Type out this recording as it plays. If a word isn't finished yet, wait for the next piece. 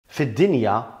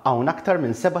Fid-dinja hawn aktar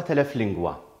minn 7,000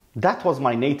 lingwa. That was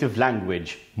my native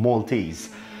language, Maltese,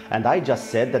 and I just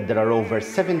said that there are over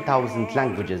 7,000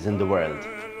 languages in the world.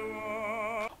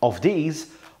 Of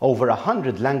these, over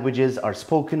 100 languages are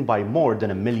spoken by more than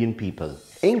 1 million people.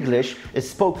 English is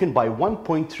spoken by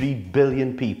 1.3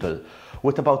 billion people,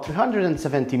 with about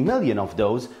 370 million of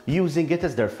those using it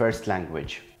as their first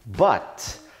language.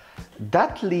 But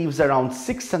that leaves around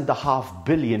 6.5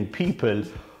 billion people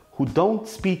who don't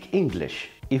speak English.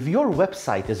 If your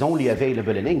website is only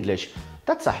available in English,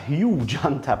 that's a huge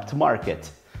untapped market,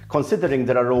 considering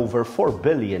there are over 4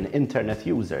 billion internet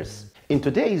users. In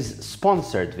today's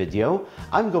sponsored video,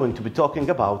 I'm going to be talking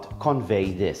about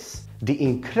ConveyThis, the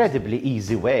incredibly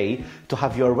easy way to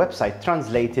have your website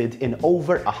translated in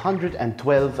over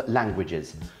 112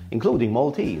 languages, including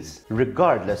Maltese,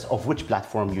 regardless of which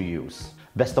platform you use.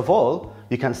 Best of all,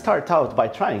 you can start out by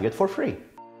trying it for free.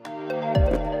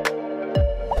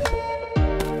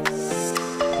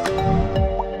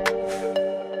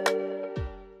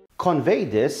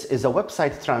 ConveyThis is a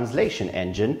website translation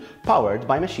engine powered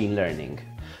by machine learning.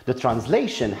 The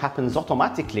translation happens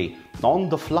automatically, on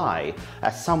the fly,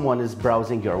 as someone is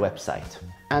browsing your website.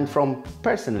 And from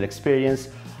personal experience,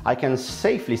 I can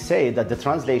safely say that the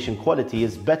translation quality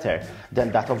is better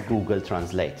than that of Google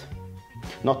Translate.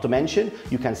 Not to mention,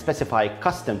 you can specify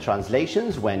custom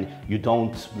translations when you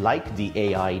don't like the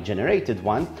AI-generated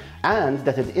one, and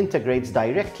that it integrates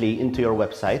directly into your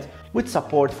website with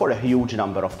support for a huge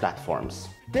number of platforms.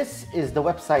 This is the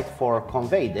website for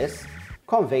ConveyThis,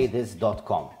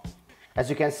 ConveyThis.com. As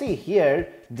you can see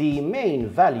here, the main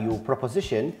value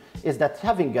proposition is that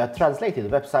having a translated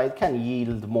website can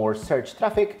yield more search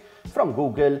traffic from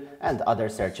Google and other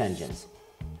search engines.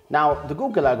 Now, the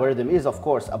Google algorithm is of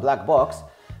course a black box,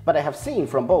 but I have seen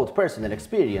from both personal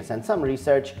experience and some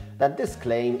research that this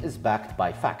claim is backed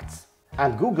by facts.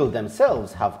 And Google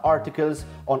themselves have articles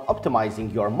on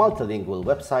optimizing your multilingual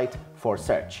website for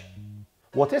search.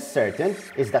 What is certain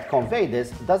is that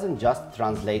ConveyThis doesn't just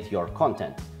translate your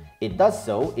content. It does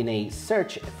so in a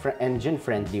search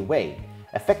engine-friendly way,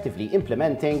 effectively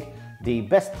implementing the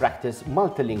best practice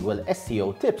multilingual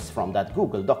SEO tips from that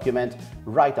Google document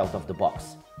right out of the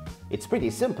box. It's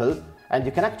pretty simple, and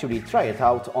you can actually try it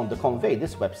out on the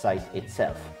ConveyThis website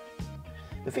itself.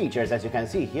 The features, as you can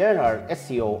see here, are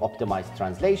SEO optimized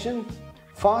translation,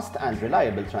 fast and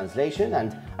reliable translation,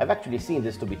 and I've actually seen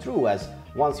this to be true, as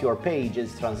once your page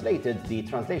is translated, the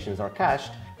translations are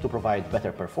cached to provide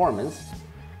better performance.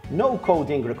 No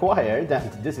coding required,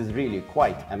 and this is really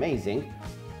quite amazing.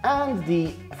 And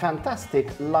the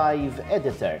fantastic live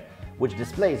editor, which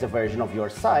displays a version of your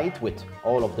site with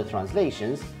all of the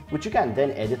translations, which you can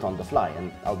then edit on the fly,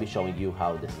 and I'll be showing you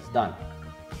how this is done.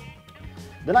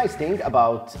 The nice thing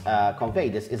about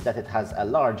ConveyThis is that it has a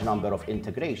large number of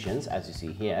integrations, as you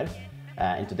see here.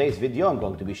 In today's video, I'm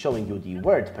going to be showing you the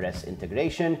WordPress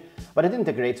integration, but it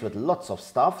integrates with lots of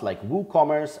stuff like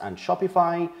WooCommerce and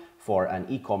Shopify for an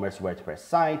e-commerce WordPress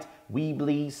site,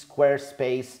 Weebly,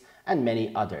 Squarespace, and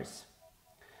many others.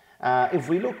 If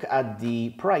we look at the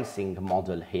pricing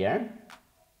model here,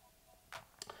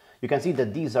 you can see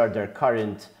that these are their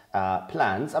current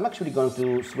plans. I'm actually going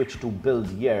to switch to build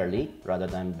yearly rather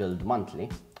than build monthly.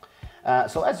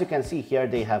 So as you can see here,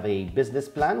 they have a business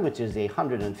plan, which is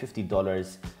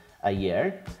 $150 a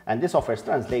year. And this offers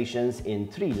translations in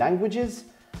 3 languages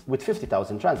with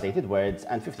 50,000 translated words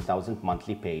and 50,000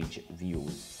 monthly page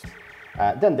views.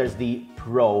 Then there's the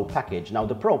Pro package. Now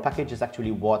the Pro package is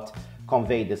actually what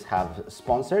ConveyThis have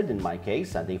sponsored in my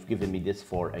case, and they've given me this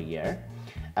for a year.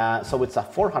 So it's a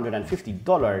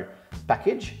 $450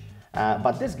 package,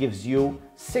 but this gives you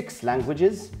 6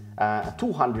 languages,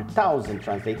 200,000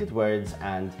 translated words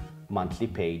and monthly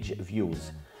page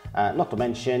views. Not to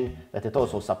mention that it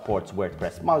also supports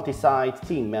WordPress multi-site,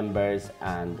 team members,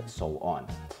 and so on.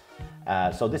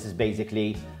 So this is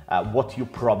basically what you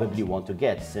probably want to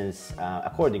get, since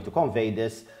according to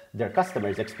ConveyThis, their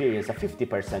customers experience a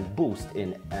 50% boost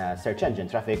in search engine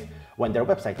traffic when their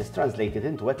website is translated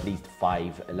into at least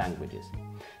 5 languages.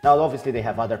 Now, obviously, they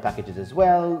have other packages as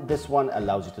well. This one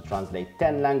allows you to translate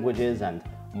 10 languages and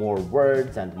more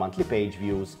words and monthly page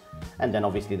views. And then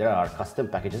obviously there are custom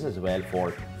packages as well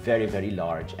for very, very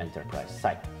large enterprise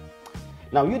site.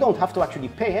 Now, you don't have to actually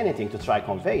pay anything to try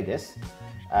ConveyThis.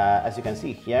 As you can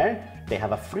see here, they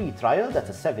have a free trial. That's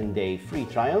a 7-day free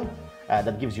trial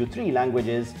that gives you 3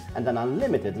 languages and an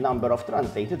unlimited number of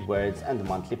translated words and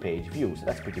monthly page views.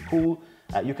 That's pretty cool.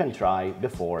 You can try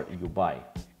before you buy.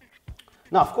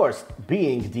 Now, of course,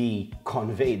 being the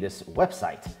ConveyThis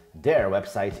website, their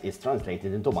website is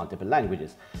translated into multiple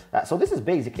languages. So this is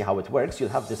basically how it works. You'll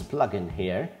have this plugin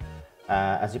here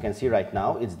As you can see right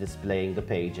now, it's displaying the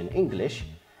page in English,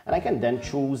 and I can then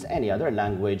choose any other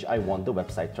language I want the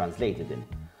website translated in.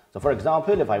 So for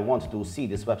example, if I want to see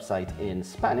this website in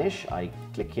Spanish, I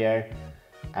click here,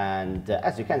 and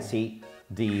as you can see,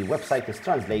 the website is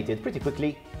translated pretty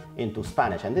quickly into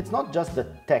Spanish. And it's not just the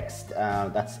text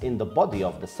that's in the body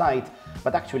of the site,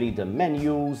 but actually the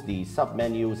menus, the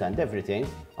sub-menus and everything,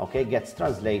 okay, gets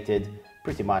translated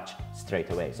pretty much straight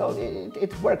away. So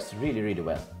it works really, really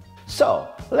well. So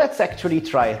let's actually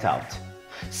try it out.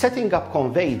 Setting up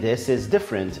ConveyThis is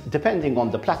different depending on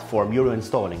the platform you're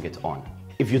installing it on.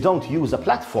 If you don't use a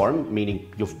platform,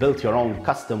 meaning you've built your own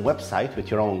custom website with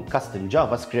your own custom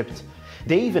JavaScript,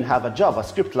 they even have a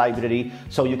JavaScript library,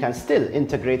 so you can still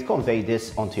integrate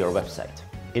ConveyThis onto your website.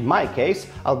 In my case,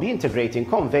 I'll be integrating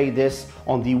ConveyThis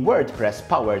on the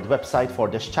WordPress-powered website for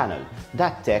this channel,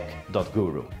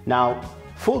 thattech.guru. Now,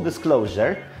 full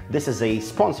disclosure, this is a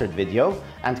sponsored video,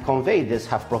 and ConveyThis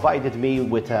have provided me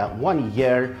with a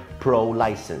 1-year pro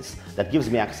license that gives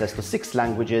me access to 6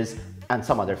 languages and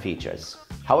some other features.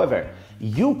 However,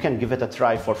 you can give it a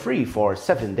try for free for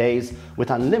 7 days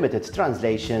with unlimited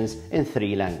translations in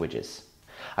 3 languages.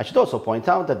 I should also point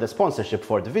out that the sponsorship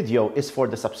for the video is for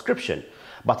the subscription,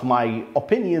 but my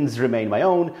opinions remain my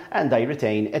own and I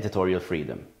retain editorial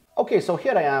freedom. Okay, so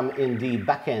here I am in the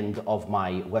back end of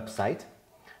my website.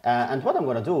 And what I'm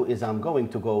going to do is I'm going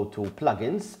to go to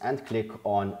plugins and click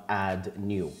on add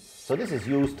new. So this is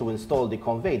used to install the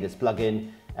ConveyThis plugin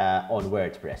on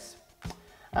WordPress.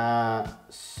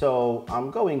 So I'm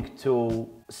going to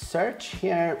search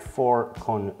here for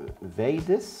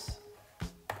ConveyThis,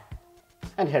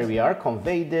 and here we are,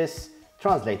 ConveyThis,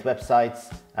 translate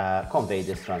websites,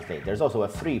 ConveyThis translate. There's also a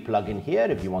free plugin here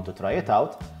if you want to try it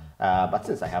out, but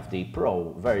since I have the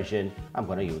pro version, I'm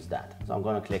going to use that. So I'm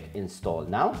going to click install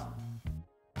now.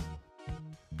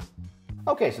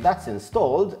 Okay, so that's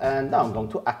installed, and now I'm going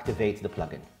to activate the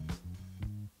plugin.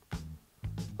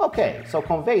 Okay, so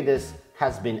ConveyThis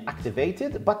has been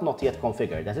activated but not yet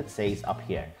configured, as it says up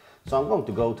here. So I'm going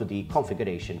to go to the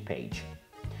configuration page.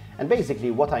 And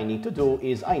basically what I need to do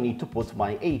is I need to put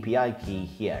my API key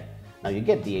here. Now you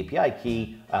get the API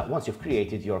key once you've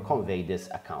created your ConveyThis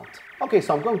account. Okay,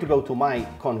 so I'm going to go to my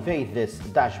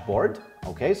ConveyThis dashboard.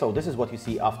 Okay, so this is what you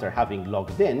see after having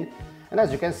logged in. And as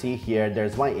you can see here,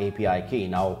 there's my API key.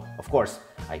 Now, of course,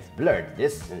 I've blurred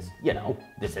this since, you know,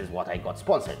 this is what I got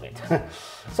sponsored with.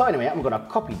 So anyway, I'm gonna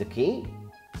copy the key.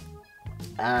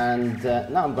 And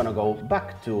now I'm gonna go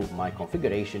back to my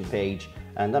configuration page,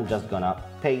 and I'm just gonna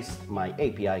paste my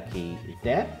API key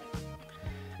there.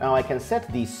 Now I can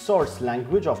set the source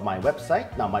language of my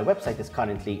website. Now my website is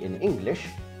currently in English,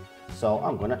 so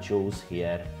I'm gonna choose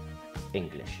here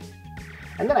English.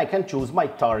 And then I can choose my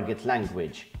target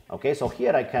language. Okay, so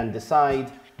here I can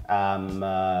decide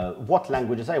what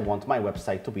languages I want my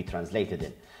website to be translated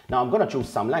in. Now I'm going to choose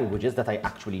some languages that I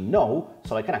actually know,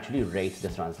 so I can actually rate the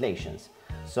translations.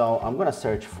 So I'm going to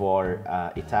search for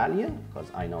Italian,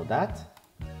 because I know that.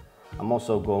 I'm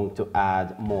also going to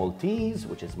add Maltese,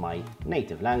 which is my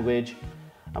native language.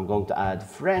 I'm going to add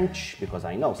French, because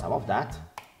I know some of that.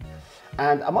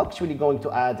 And I'm actually going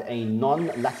to add a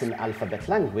non-Latin alphabet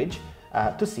language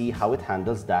to see how it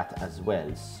handles that as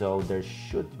well. So there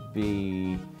should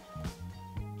be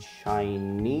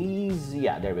Chinese,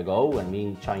 yeah, there we go. I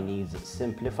mean Chinese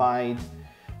simplified.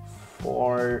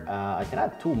 I can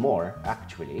add 2 more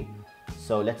actually.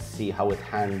 So let's see how it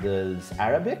handles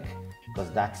Arabic,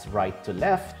 because that's right to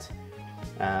left.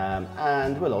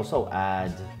 And we'll also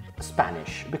add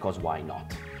Spanish, because why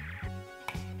not?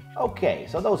 Okay,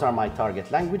 so those are my target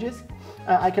languages.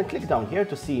 I can click down here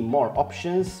to see more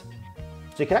options.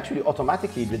 So you can actually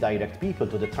automatically redirect people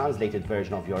to the translated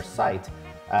version of your site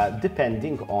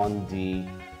depending on the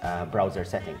browser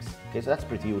settings. Okay, so that's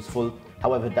pretty useful.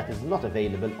 However, that is not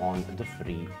available on the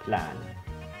free plan.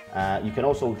 You can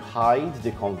also hide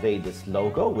the ConveyThis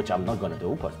logo, which I'm not going to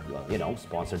do, but you know,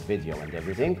 sponsored video and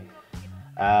everything.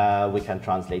 We can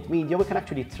translate media. We can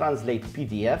actually translate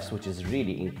PDFs, which is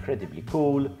really incredibly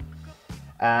cool.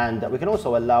 And we can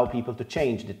also allow people to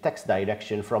change the text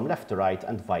direction from left to right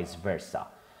and vice versa.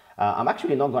 I'm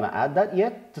actually not going to add that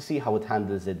yet to see how it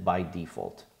handles it by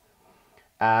default.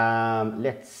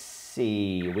 Let's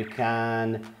see, we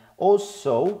can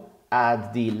also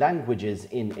add the languages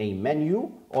in a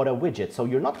menu or a widget. So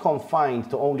you're not confined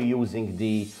to only using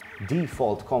the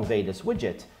default ConveyThis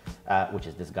widget, which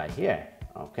is this guy here,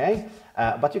 okay?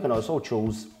 But you can also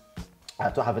choose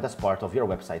to have it as part of your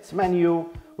website's menu.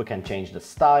 We can change the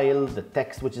style, the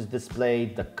text which is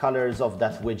displayed, the colors of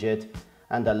that widget,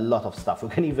 and a lot of stuff. We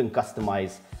can even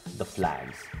customize the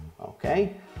flags,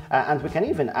 okay? And we can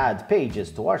even add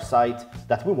pages to our site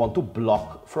that we want to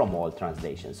block from all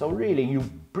translations. So really, you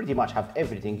pretty much have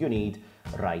everything you need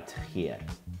right here.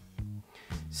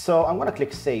 So I'm going to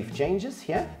click Save Changes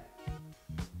here.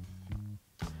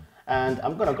 And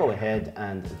I'm going to go ahead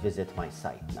and visit my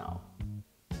site now.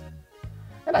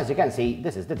 And as you can see,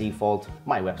 this is the default.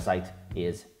 My website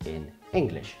is in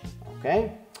English.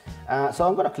 Okay. So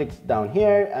I'm going to click down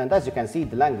here, and as you can see,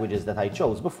 the languages that I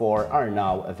chose before are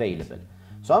now available.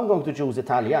 So I'm going to choose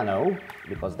Italiano,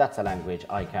 because that's a language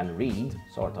I can read,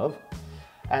 sort of.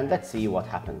 And let's see what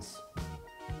happens.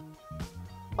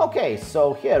 Okay,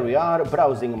 so here we are,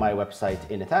 browsing my website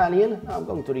in Italian. I'm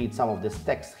going to read some of this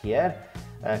text here.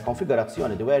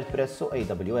 Configurazione di WordPress su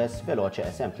AWS veloce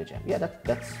e semplice. Yeah,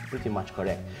 that's pretty much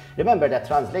correct. Remember that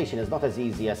translation is not as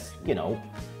easy as, you know,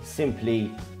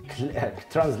 simply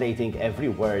translating every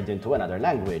word into another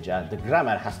language. The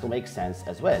grammar has to make sense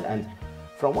as well. And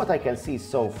from what I can see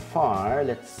so far,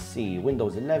 let's see,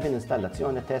 Windows 11,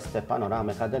 installazione, test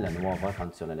panoramica della nuova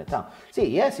funzionalità. See,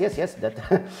 yes,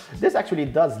 that this actually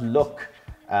does look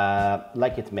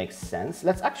like it makes sense.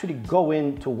 Let's actually go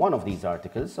into one of these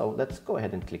articles. So let's go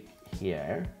ahead and click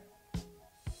here.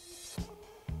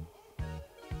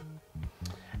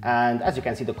 And as you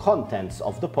can see, the contents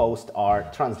of the post are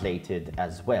translated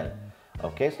as well.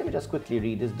 Okay, so let me just quickly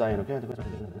read this down.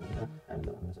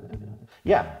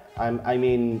 Yeah,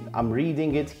 I'm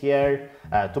reading it here.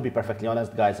 To be perfectly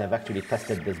honest, guys, I've actually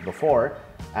tested this before,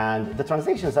 and the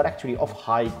translations are actually of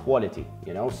high quality,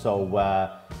 you know, so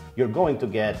you're going to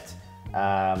get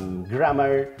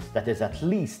grammar that is at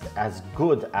least as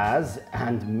good as,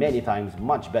 and many times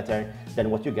much better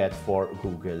than what you get for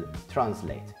Google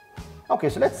Translate. Okay,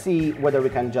 so let's see whether we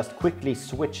can just quickly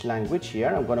switch language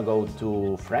here. I'm going to go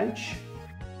to French.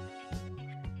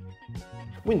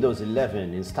 Windows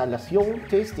 11, installation,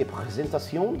 test et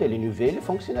présentation des nouvelles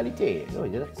fonctionnalités. Oh,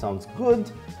 that sounds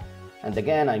good. And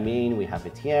again, we have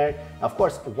it here. Of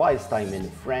course, whilst I'm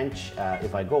in French,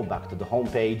 if I go back to the home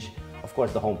page, of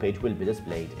course, the home page will be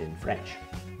displayed in French.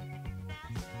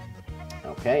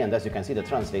 Okay, and as you can see, the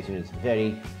translation is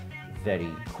very,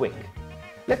 very quick.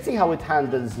 Let's see how it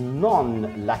handles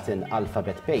non-Latin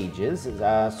alphabet pages.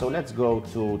 So let's go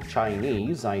to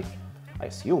Chinese. I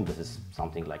assume this is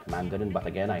something like Mandarin, but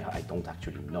again, I don't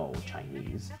actually know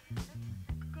Chinese.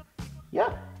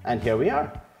 Yeah, and here we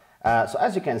are. So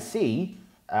as you can see,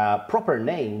 proper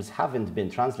names haven't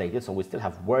been translated, so we still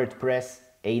have WordPress,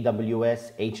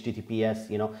 AWS,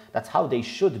 HTTPS, you know, that's how they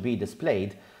should be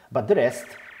displayed, but the rest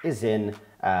is in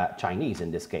Chinese in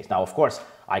this case. Now, of course,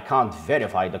 I can't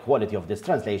verify the quality of this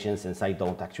translation since I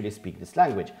don't actually speak this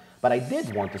language, but I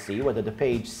did want to see whether the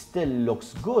page still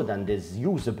looks good and is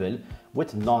usable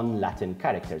with non-Latin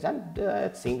characters, and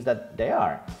it seems that they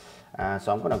are.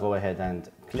 So I'm going to go ahead and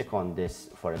click on this,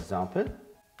 for example.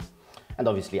 And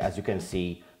obviously, as you can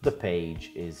see, the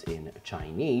page is in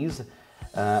Chinese.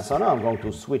 So now I'm going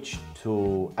to switch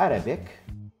to Arabic.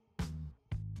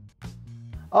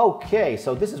 Okay,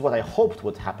 so this is what I hoped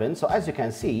would happen. So as you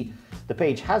can see, the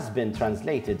page has been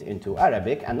translated into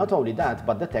Arabic, and not only that,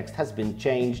 but the text has been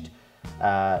changed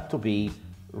to be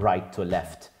right to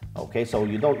left. Okay, so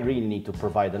you don't really need to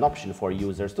provide an option for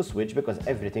users to switch because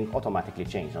everything automatically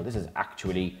changed. Now this is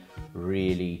actually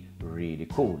really, really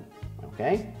cool.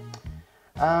 Okay.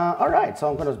 All right, so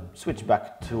I'm going to switch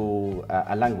back to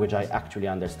a language I actually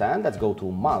understand. Let's go to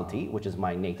Malti, which is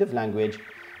my native language,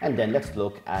 and then let's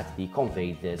look at the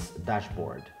ConveyThis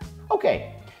dashboard.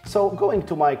 Okay, so going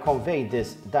to my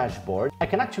ConveyThis dashboard, I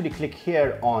can actually click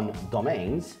here on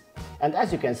Domains, and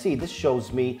as you can see, this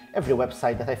shows me every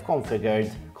website that I've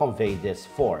configured ConveyThis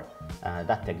for.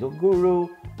 That Tech Guru,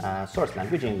 Source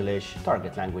Language English,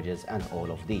 Target Languages, and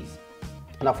all of these.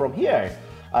 Now from here,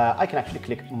 I can actually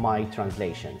click My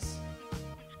Translations.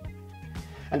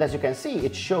 And as you can see,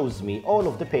 it shows me all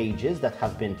of the pages that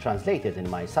have been translated in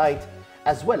my site,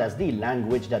 as well as the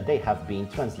language that they have been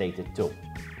translated to.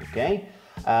 Okay?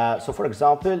 So for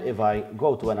example, if I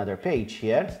go to another page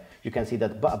here, you can see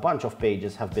that a bunch of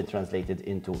pages have been translated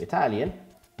into Italian.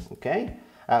 Okay?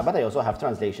 But I also have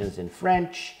translations in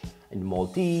French, in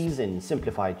Maltese, in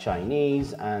simplified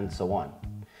Chinese, and so on.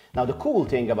 Now, the cool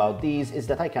thing about these is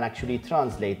that I can actually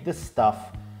translate this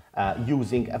stuff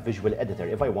using a visual editor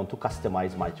if I want to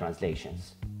customize my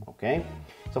translations. Okay,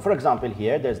 so for example,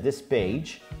 here there's this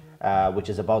page which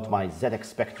is about my ZX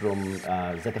Spectrum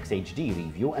ZX HD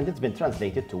review, and it's been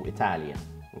translated to Italian.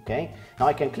 Okay, now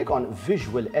I can click on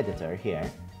Visual Editor here,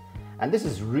 and this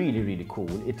is really, really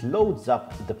cool. It loads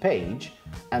up the page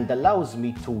and allows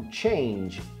me to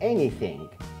change anything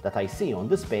that I see on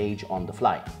this page on the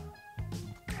fly.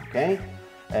 Okay,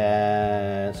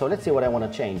 So let's see what I want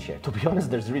to change here. To be honest,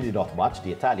 there's really not much.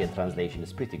 The Italian translation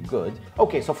is pretty good.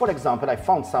 Okay, so for example, I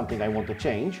found something I want to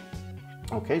change.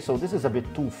 Okay, so this is a bit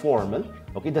too formal.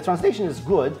 Okay, the translation is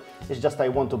good, it's just I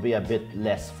want to be a bit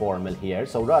less formal here.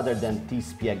 So rather than ti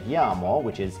spieghiamo,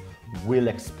 which is we'll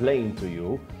explain to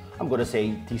you, I'm going to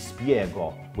say ti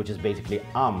spiego, which is basically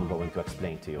I'm going to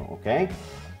explain to you, okay?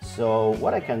 So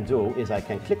what I can do is I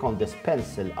can click on this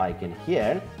pencil icon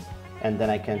here, and then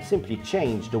I can simply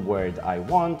change the word I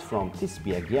want from ti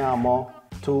spieghiamo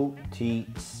to ti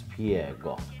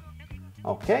spiego.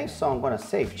 Okay, so I'm going to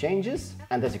save changes,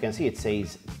 and as you can see it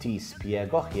says ti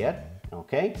spiego here.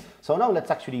 Okay, so now let's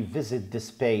actually visit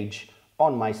this page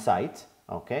on my site.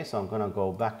 Okay, so I'm going to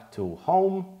go back to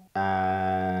home,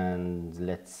 and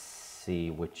let's see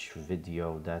which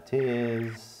video that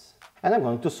is, and I'm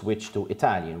going to switch to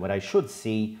Italian, where I should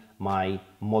see my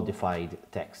modified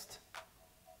text.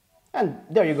 And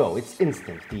there you go, it's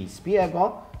instant, ti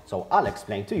spiego. So I'll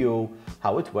explain to you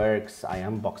how it works, I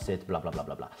unbox it, blah, blah, blah,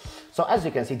 blah, blah. So as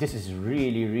you can see, this is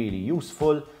really, really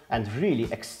useful and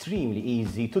really extremely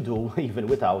easy to do even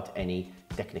without any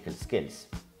technical skills.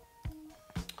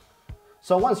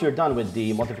 So once you're done with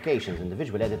the modifications in the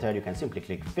visual editor, you can simply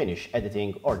click Finish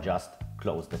Editing or just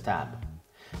close the tab.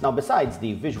 Now, besides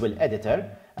the visual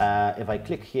editor, if I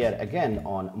click here again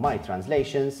on My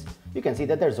Translations, you can see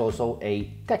that there's also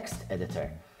a text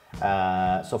editor.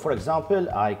 So for example,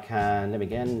 I can,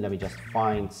 let me just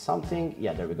find something.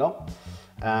 Yeah, there we go.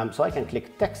 So I can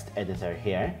click Text Editor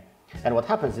here. And what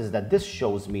happens is that this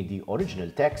shows me the original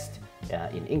text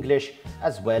in English,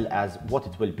 as well as what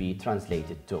it will be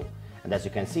translated to. And as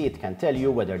you can see, it can tell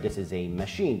you whether this is a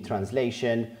machine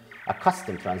translation, a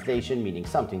custom translation, meaning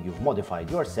something you've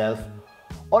modified yourself,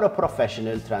 or a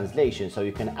professional translation. So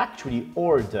you can actually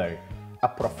order a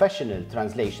professional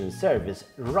translation service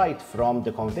right from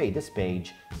the ConveyThis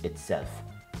page itself.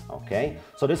 Okay,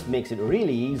 so this makes it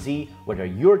really easy, whether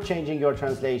you're changing your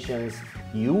translations,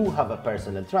 you have a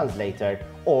personal translator,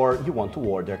 or you want to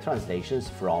order translations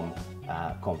from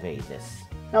ConveyThis.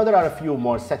 Now there are a few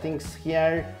more settings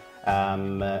here.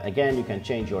 Again, you can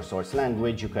change your source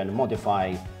language, you can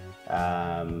modify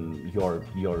your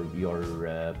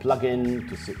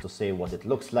plugin to say what it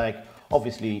looks like.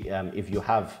 Obviously, if you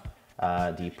have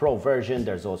the Pro version,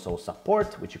 there's also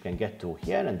support, which you can get to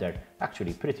here, and they're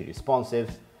actually pretty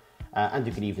responsive. And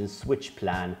you can even switch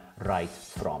plan right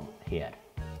from here.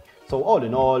 So all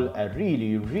in all, a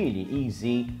really, really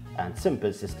easy and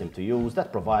simple system to use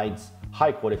that provides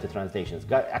high quality translations.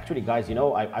 Actually, guys, you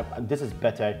know, this is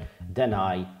better than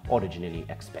I originally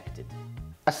expected.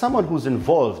 As someone who's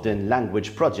involved in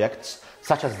language projects,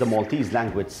 such as the Maltese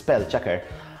language spell checker,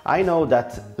 I know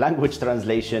that language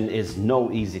translation is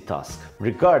no easy task,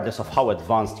 regardless of how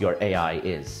advanced your AI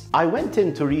is. I went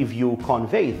in to review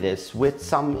ConveyThis with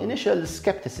some initial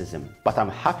skepticism, but I'm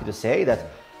happy to say that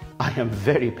I am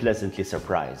very pleasantly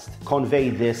surprised.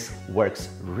 ConveyThis works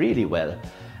really well,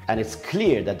 and it's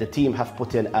clear that the team have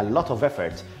put in a lot of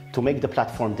effort to make the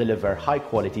platform deliver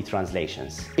high-quality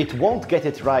translations. It won't get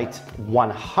it right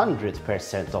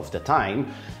 100% of the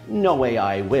time, no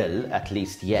AI will, at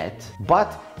least yet,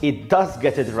 but it does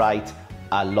get it right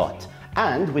a lot.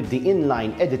 And with the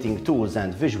inline editing tools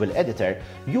and visual editor,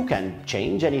 you can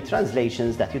change any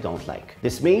translations that you don't like.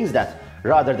 This means that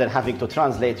rather than having to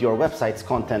translate your website's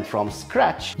content from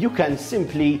scratch, you can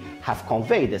simply have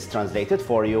ConveyThis translated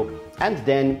for you and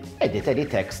then edit any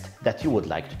text that you would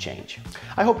like to change.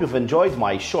 I hope you've enjoyed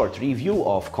my short review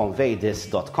of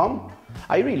ConveyThis.com.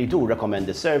 I really do recommend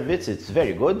the service, it's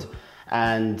very good.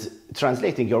 And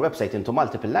translating your website into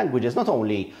multiple languages not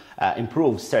only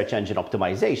improves search engine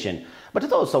optimization, but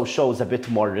it also shows a bit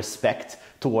more respect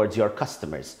towards your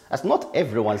customers, as not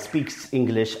everyone speaks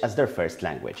English as their first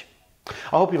language.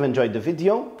 I hope you've enjoyed the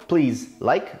video. Please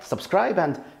like, subscribe,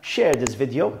 and share this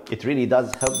video. It really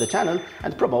does help the channel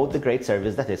and promote the great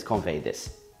service that is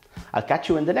ConveyThis. I'll catch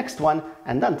you in the next one,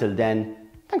 and until then,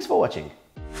 thanks for watching.